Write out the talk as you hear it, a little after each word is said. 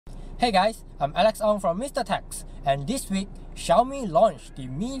Hey guys, I'm Alex Ong from Mr. Techs, and this week, Xiaomi launched the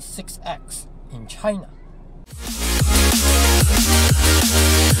Mi 6X in China.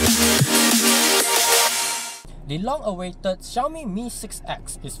 The long-awaited Xiaomi Mi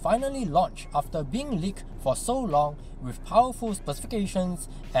 6X is finally launched after being leaked for so long with powerful specifications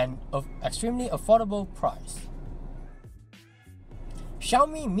and an extremely affordable price.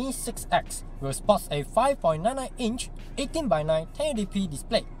 Xiaomi Mi 6X will sport a 5.99-inch 18:9 1080p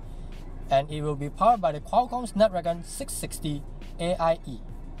display, and it will be powered by the Qualcomm Snapdragon 660 AIE.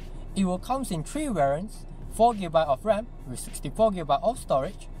 It will come in 3 variants: 4GB of RAM with 64GB of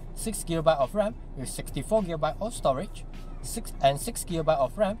storage, 6GB of RAM with 64GB of storage, and 6GB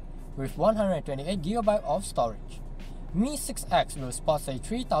of RAM with 128GB of storage. Mi 6X will sport a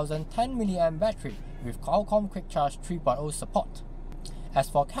 3010 mAh battery with Qualcomm Quick Charge 3.0 support. As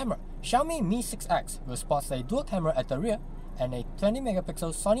for camera, Xiaomi Mi 6X will sport a dual camera at the rear and a 20MP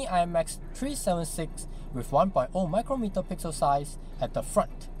Sony IMX 376 with 1.0 micrometer pixel size at the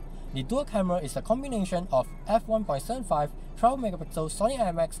front. The dual camera is a combination of f1.75 12MP Sony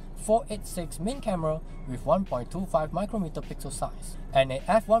IMX 486 main camera with 1.25 micrometer pixel size, and a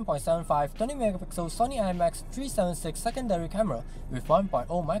f1.75 20MP Sony IMX 376 secondary camera with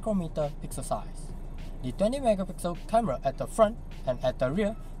 1.0 micrometer pixel size. The 20MP camera at the front and at the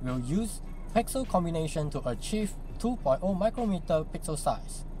rear will use pixel combination to achieve 2.0 micrometer pixel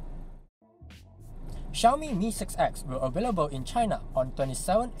size. Xiaomi Mi 6X will be available in China on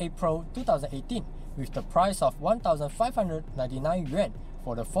 27 April 2018 with the price of 1,599 yuan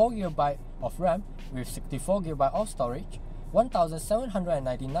for the 4GB of RAM with 64GB of storage,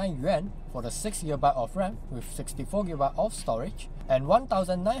 1,799 yuan for the 6GB of RAM with 64GB of storage, and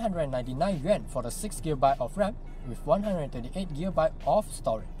 1,999 yuan for the 6GB of RAM with 128GB of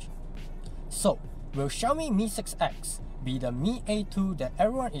storage. So, will Xiaomi Mi 6X be the Mi A2 that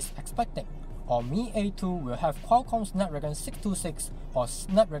everyone is expecting, or Mi A2 will have Qualcomm Snapdragon 626 or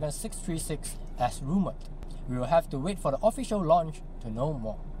Snapdragon 636 as rumored? We will have to wait for the official launch to know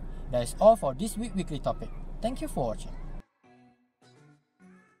more. That is all for this week's weekly topic. Thank you for watching.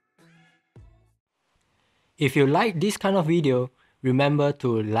 If you like this kind of video, remember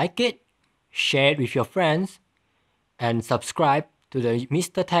to like it, share it with your friends, and subscribe to the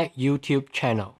Mr. Tech YouTube channel.